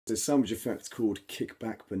a sandwich effect called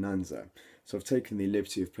Kickback Bonanza. So I've taken the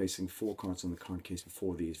liberty of placing 4 cards on the card case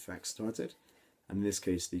before the effect started. And in this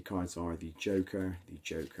case, the cards are the Joker, the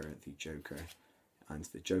Joker, the Joker, and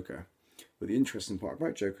the Joker. But the interesting part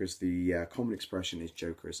about Jokers, the common expression is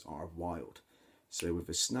Jokers are wild. So with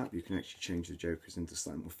a snap, you can actually change the Jokers into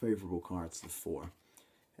slightly more favourable cards, the 4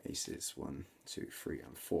 aces, 1, 2, 3,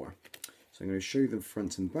 and 4. So I'm going to show you them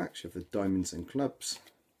front and back. So you have the diamonds and clubs,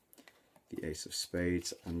 the ace of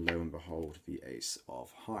spades, and lo and behold, the ace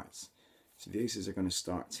of hearts. So the aces are going to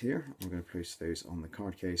start here. I'm going to place those on the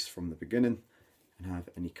card case from the beginning and have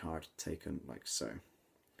any card taken like so.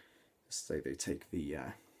 Let's say they take the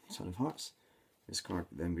Ten of Hearts. This card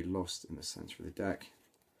would then be lost in the centre of the deck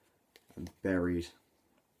and buried,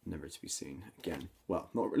 never to be seen again. Well,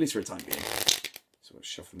 not at least for a time being. So I'll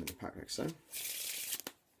shuffle them in the pack like so.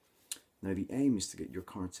 Now the aim is to get your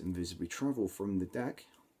card to invisibly travel from the deck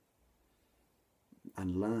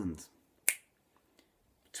and land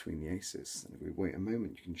between the aces. And if we wait a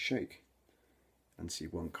moment, you can shake and see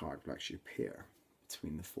one card will actually appear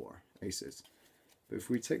between the 4 aces. But if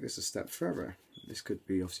we take this a step further, this could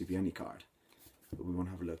be obviously be any card. But we want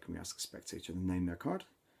to have a look and we ask the spectator to name their card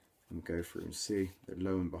and we go through and see that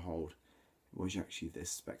lo and behold, it was actually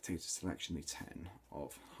this spectator selection, the 10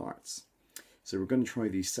 of hearts. So we're going to try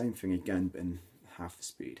the same thing again, but in half the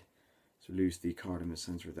speed. So lose the card in the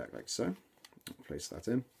centre of the deck like so. Place that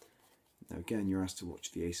in. Now again, you're asked to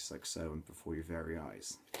watch the aces like so and before your very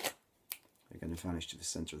eyes. They're going to vanish to the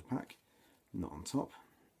centre of the pack, not on top,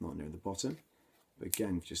 not near the bottom. But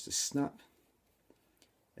again, with just a snap,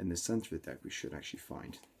 in the centre of the deck we should actually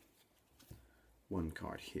find one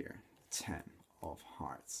card here, 10 of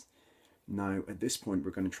hearts. Now at this point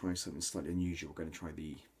we're going to try something slightly unusual. We're going to try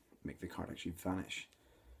make the card actually vanish.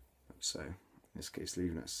 So in this case,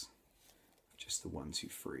 leaving us just the 1, 2,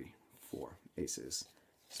 3, 4 aces,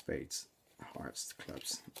 spades, hearts,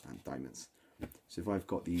 clubs, and diamonds. So if I've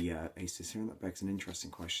got the aces here, that begs an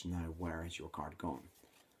interesting question now: where has your card gone?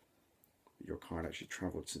 Your card actually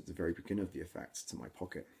travelled to the very beginning of the effect to my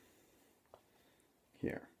pocket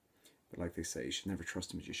here. But like they say, you should never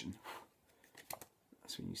trust a magician.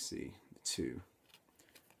 That's when you see the 2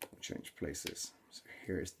 will change places. So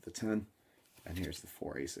here's the 10 and here's the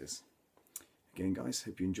 4 aces. Again guys,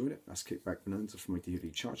 hope you enjoyed it. That's Kickback Bonanza from my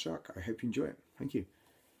DVD Chard. I hope you enjoy it. Thank you.